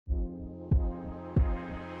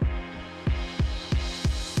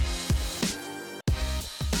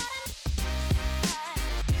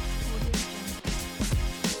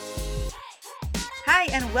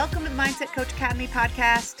and welcome to the Mindset Coach Academy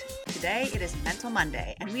podcast. Today it is Mental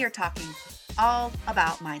Monday, and we are talking all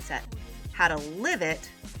about mindset, how to live it,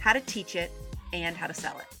 how to teach it, and how to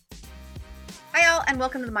sell it. Hi, all, and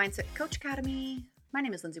welcome to the Mindset Coach Academy. My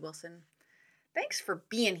name is Lindsay Wilson. Thanks for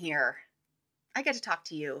being here. I get to talk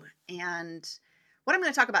to you, and what I'm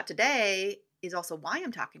going to talk about today is also why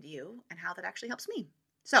I'm talking to you and how that actually helps me.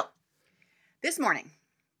 So, this morning,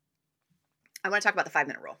 I want to talk about the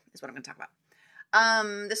 5-minute rule is what I'm going to talk about.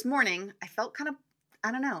 This morning, I felt kind of,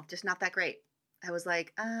 just not that great. I was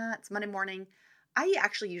like, it's Monday morning. I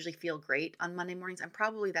actually usually feel great on Monday mornings. I'm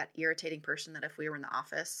probably that irritating person that if we were in the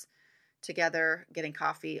office together getting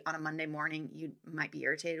coffee on a Monday morning, you might be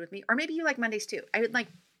irritated with me. Or maybe you like Mondays too. I would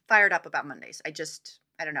fired up about Mondays. I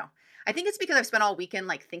don't know. I think it's because I've spent all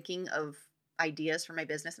weekend thinking of ideas for my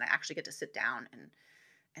business and I actually get to sit down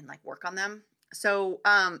and work on them. So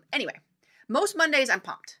anyway, most Mondays I'm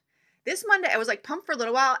pumped. This Monday I was pumped for a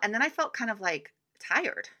little while and then I felt kind of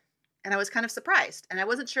tired and I was kind of surprised and I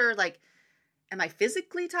wasn't sure am I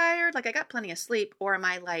physically tired? I got plenty of sleep, or am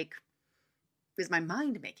I is my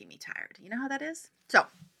mind making me tired? You know how that is? So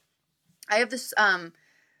I have this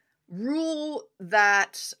rule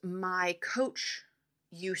that my coach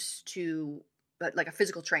used to, a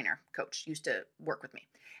physical trainer coach used to work with me.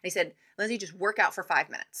 And he said, Lindsay, just work out for 5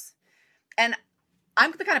 minutes. And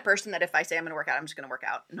I'm the kind of person that if I say I'm going to work out, I'm just going to work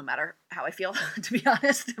out no matter how I feel, to be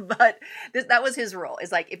honest. But that was his rule.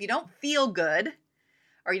 Is if you don't feel good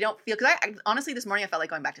or you don't feel, because I honestly, this morning I felt like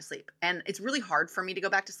going back to sleep. And it's really hard for me to go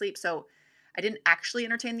back to sleep. So I didn't actually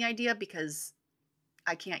entertain the idea because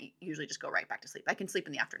I can't usually just go right back to sleep. I can sleep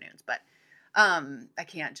in the afternoons, but I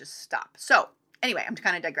can't just stop. So anyway, I'm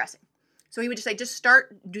kind of digressing. So he would just say, do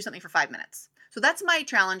something for 5 minutes. So that's my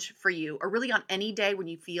challenge for you, or really on any day when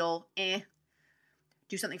you feel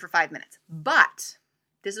do something for 5 minutes. But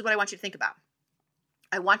this is what I want you to think about.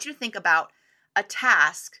 I want you to think about a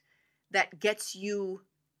task that gets you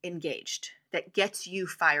engaged, that gets you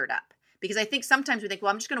fired up. Because I think sometimes we think,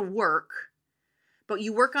 well, I'm just going to work, but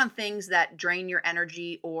you work on things that drain your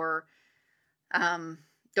energy or don't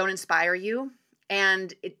inspire you.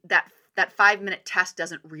 And that 5-minute test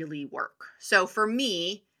doesn't really work. So for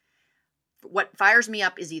me, what fires me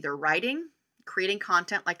up is either writing, creating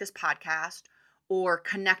content like this podcast, or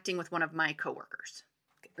connecting with one of my coworkers,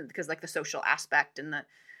 because the social aspect and the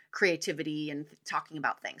creativity and talking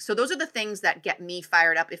about things. So those are the things that get me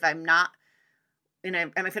fired up. If I'm not in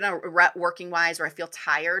a rut working wise, or I feel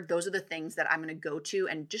tired, those are the things that I'm going to go to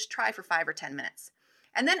and just try for 5 or 10 minutes.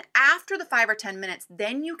 And then after the 5 or 10 minutes,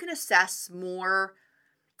 then you can assess more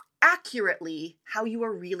accurately how you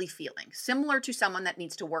are really feeling. Similar to someone that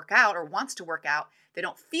needs to work out or wants to work out, they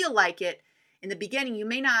don't feel like it. In the beginning, it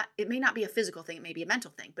may not be a physical thing, it may be a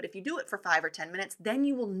mental thing. But if you do it for 5 or 10 minutes, then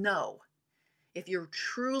you will know if you're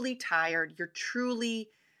truly tired, you're truly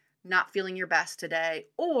not feeling your best today,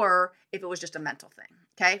 or if it was just a mental thing.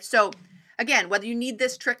 Okay. So again, whether you need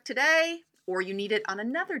this trick today or you need it on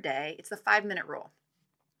another day, it's the 5-minute rule.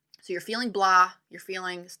 So you're feeling blah, you're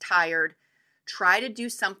feeling tired. Try to do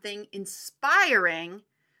something inspiring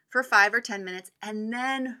for 5 or 10 minutes and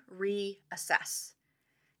then reassess.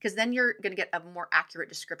 Because then you're going to get a more accurate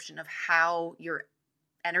description of how your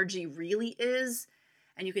energy really is.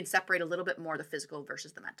 And you can separate a little bit more the physical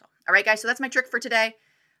versus the mental. All right, guys. So that's my trick for today.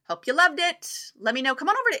 Hope you loved it. Let me know. Come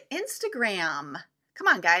on over to Instagram. Come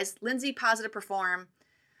on, guys. Lindsay Positive Perform.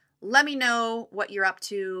 Let me know what you're up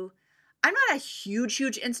to. I'm not a huge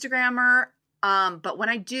Instagrammer. But when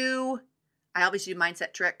I do, I obviously do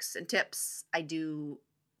mindset tricks and tips. I do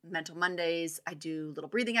Mental Mondays. I do little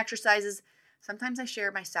breathing exercises. Sometimes I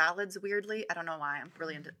share my salads weirdly. I don't know why. I'm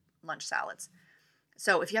really into lunch salads.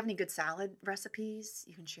 So if you have any good salad recipes,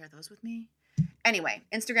 you can share those with me. Anyway,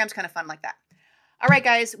 Instagram's kind of fun like that. All right,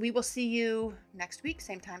 guys. We will see you next week.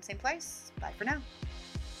 Same time, same place. Bye for now.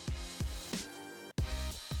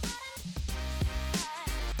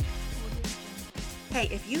 Hey,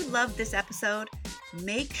 if you loved this episode,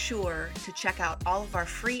 make sure to check out all of our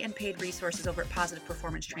free and paid resources over at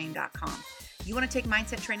positiveperformancetraining.com. You want to take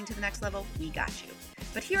mindset training to the next level? We got you.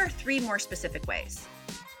 But here are 3 more specific ways.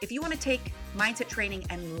 If you want to take mindset training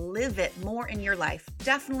and live it more in your life,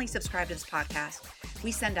 definitely subscribe to this podcast.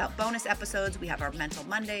 We send out bonus episodes. We have our Mental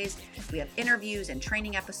Mondays. We have interviews and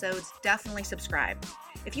training episodes. Definitely subscribe.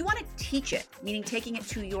 If you want to teach it, meaning taking it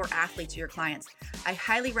to your athletes or your clients, I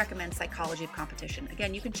highly recommend Psychology of Competition.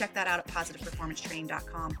 Again, you can check that out at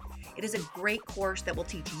positiveperformancetraining.com. It is a great course that will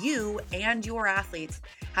teach you and your athletes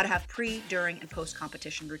how to have pre, during, and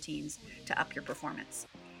post-competition routines to up your performance.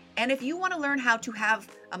 And if you want to learn how to have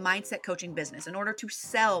a mindset coaching business in order to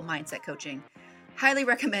sell mindset coaching, Highly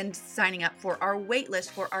recommend signing up for our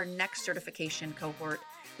waitlist for our next certification cohort,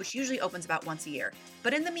 which usually opens about once a year.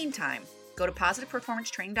 But in the meantime, go to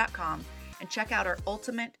positiveperformancetraining.com and check out our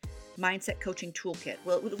ultimate mindset coaching toolkit.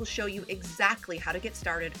 Well, it will show you exactly how to get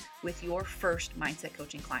started with your first mindset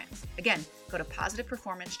coaching clients. Again, go to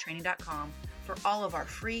positiveperformancetraining.com for all of our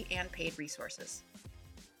free and paid resources.